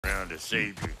around to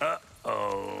save you.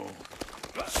 Uh-oh.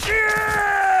 Shit!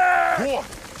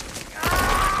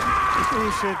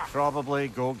 We should probably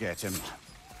go get him.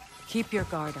 Keep your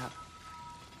guard up.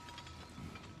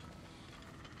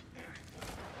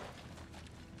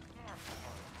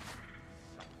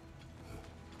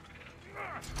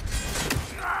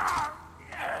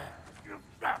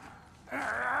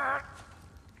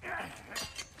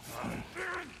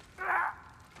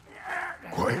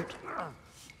 Quiet.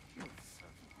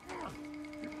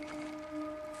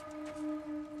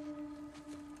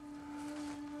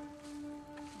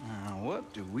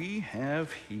 What do we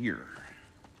have here?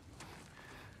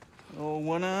 Oh,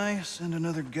 One Eye, send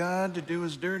another god to do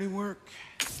his dirty work.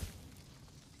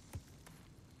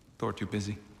 Thor too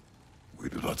busy? We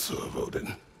do not serve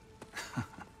Odin.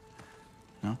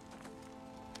 No?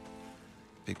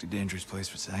 Picked a dangerous place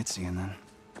for sightseeing, then.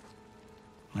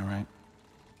 All right.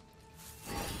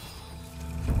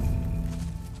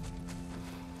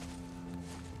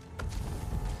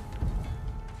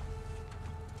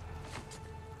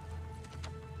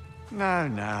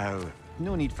 Now.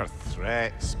 No need for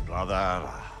threats, brother.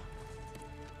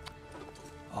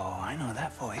 Oh, I know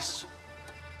that voice.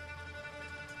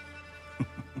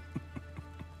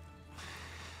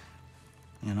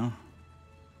 You know,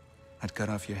 I'd cut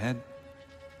off your head,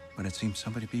 but it seems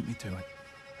somebody beat me to it.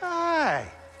 Aye.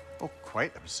 Oh,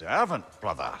 quite observant,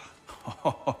 brother.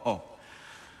 Oh,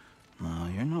 no,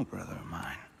 you're no brother of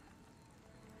mine.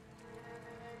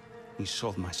 You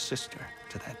sold my sister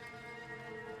to that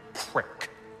prick.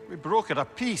 We brokered a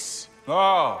peace.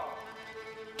 Oh!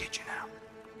 Did you now?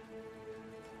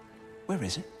 Where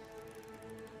is it?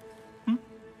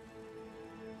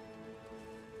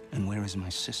 And where is my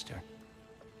sister?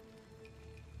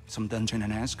 Some dungeon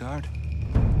in Asgard?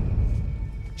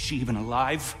 Is she even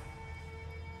alive?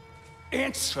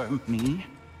 Answer me.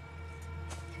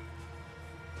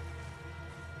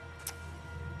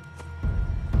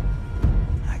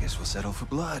 I guess we'll settle for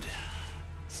blood.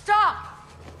 Stop!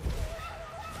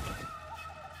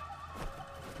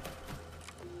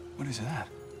 What is that?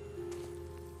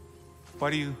 Why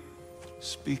do you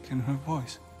speak in her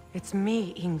voice? It's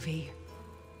me, Ingvi.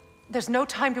 There's no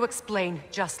time to explain,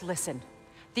 just listen.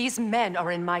 These men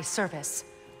are in my service.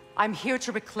 I'm here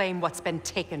to reclaim what's been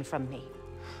taken from me.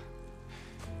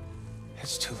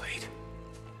 It's too late.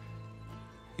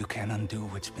 You can't undo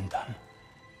what's been done.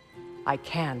 I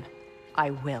can. I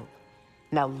will.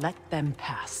 Now let them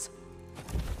pass.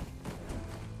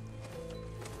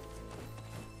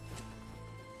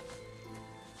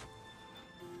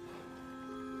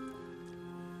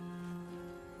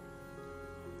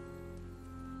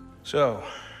 So,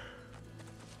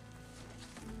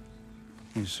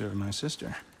 you serve my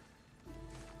sister.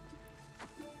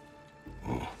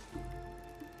 Oh.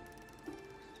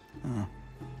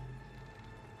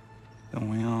 Don't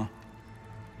we all?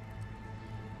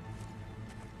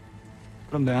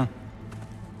 Put him down.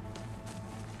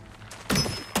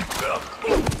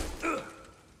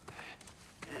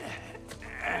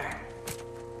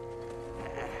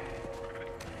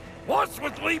 What's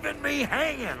with leaving me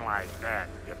hanging like that,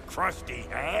 you crusty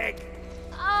hag?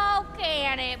 Oh,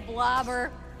 can it,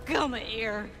 Blobber? Come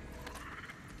here.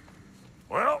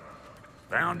 Well,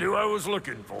 found who I was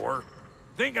looking for.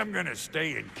 Think I'm gonna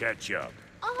stay and catch up.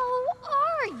 Oh,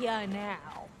 are ya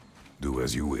now? Do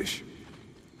as you wish.